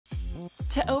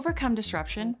To overcome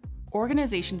disruption,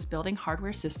 organizations building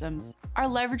hardware systems are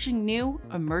leveraging new,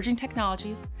 emerging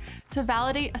technologies to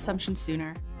validate assumptions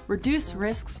sooner, reduce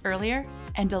risks earlier,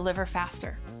 and deliver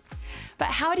faster. But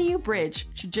how do you bridge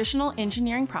traditional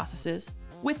engineering processes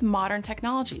with modern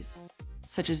technologies,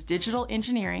 such as digital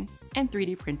engineering and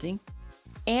 3D printing,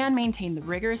 and maintain the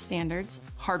rigorous standards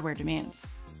hardware demands?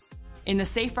 In the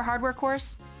Safe for Hardware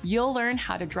course, you'll learn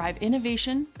how to drive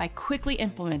innovation by quickly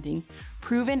implementing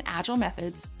proven Agile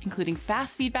methods, including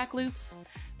fast feedback loops,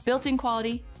 built-in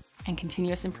quality, and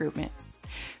continuous improvement.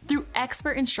 Through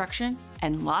expert instruction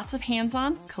and lots of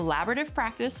hands-on, collaborative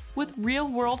practice with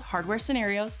real-world hardware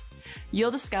scenarios,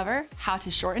 you'll discover how to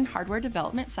shorten hardware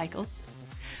development cycles,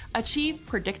 achieve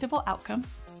predictable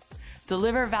outcomes,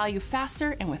 deliver value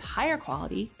faster and with higher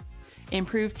quality,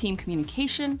 improve team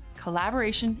communication,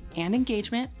 collaboration, and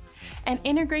engagement, and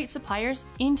integrate suppliers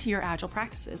into your Agile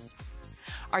practices.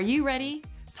 Are you ready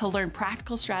to learn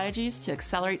practical strategies to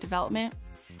accelerate development,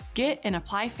 get and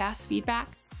apply fast feedback,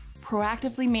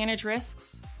 proactively manage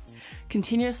risks,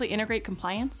 continuously integrate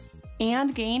compliance,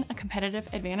 and gain a competitive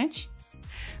advantage?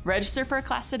 Register for a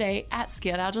class today at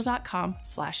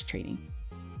scaleagile.com/training.